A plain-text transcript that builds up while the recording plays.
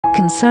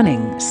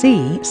Concerning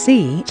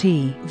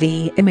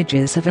CCTV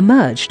images have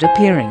emerged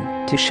appearing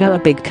to show a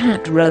big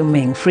cat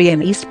roaming free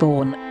in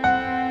Eastbourne.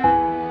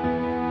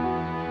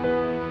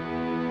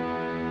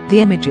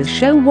 The images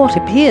show what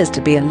appears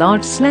to be a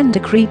large slender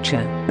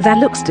creature that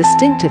looks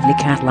distinctively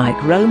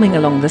cat-like roaming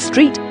along the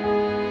street.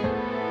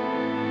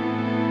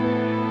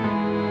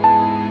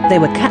 They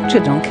were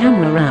captured on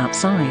camera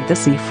outside the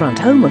seafront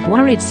home of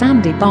worried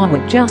Sandy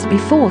Barwick just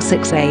before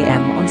 6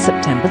 a.m. on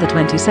September the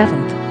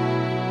 27th.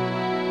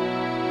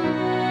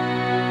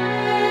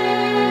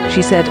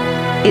 She said,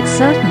 "It's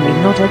certainly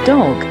not a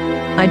dog.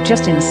 I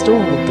just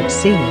installed the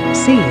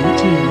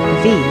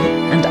CCTV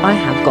and I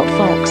have got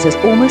foxes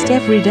almost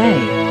every day,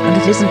 and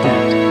it isn't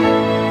that.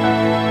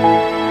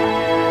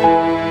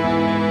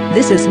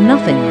 This is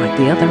nothing like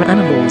the other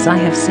animals I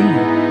have seen.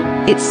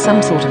 It's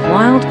some sort of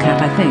wild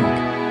cat, I think.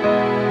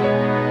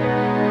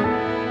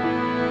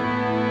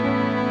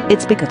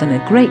 It's bigger than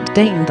a Great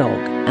Dane dog,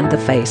 and the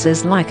face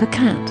is like a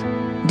cat.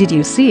 Did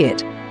you see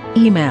it?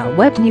 Email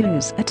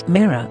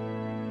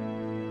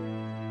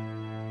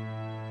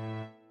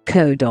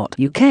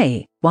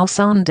webnews@mirror.co.uk. While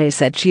Sunday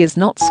said she is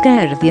not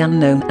scared of the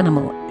unknown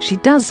animal, she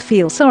does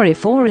feel sorry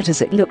for it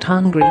as it looked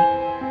hungry.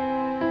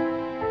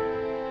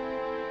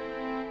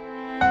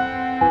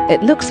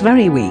 "It looks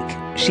very weak,"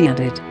 she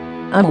added.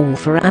 "I'm all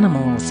for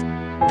animals.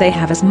 They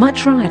have as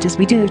much right as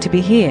we do to be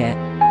here."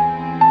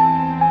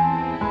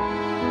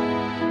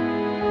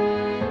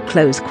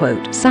 Close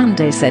quote.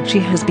 Sunday said she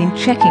has been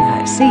checking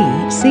her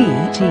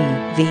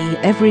CCTV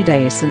every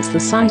day since the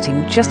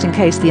sighting, just in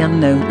case the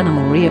unknown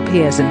animal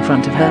reappears in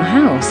front of her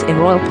house in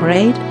Royal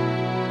Parade.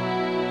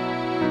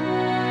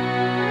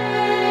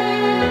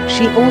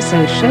 She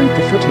also showed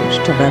the footage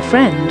to her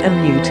friend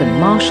and Newton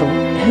Marshall,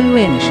 who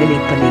initially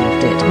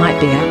believed it might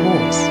be a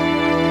horse.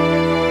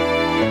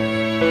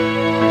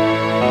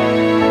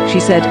 She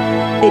said,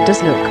 "It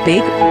does look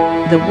big.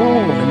 The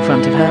wall in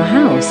front of her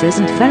house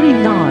isn't very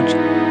large.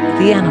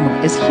 The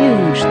animal is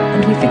huge,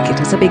 and we think it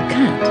is a big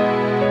cat."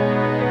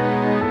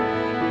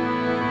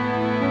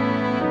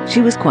 She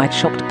was quite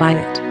shocked by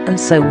it, and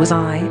so was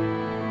I.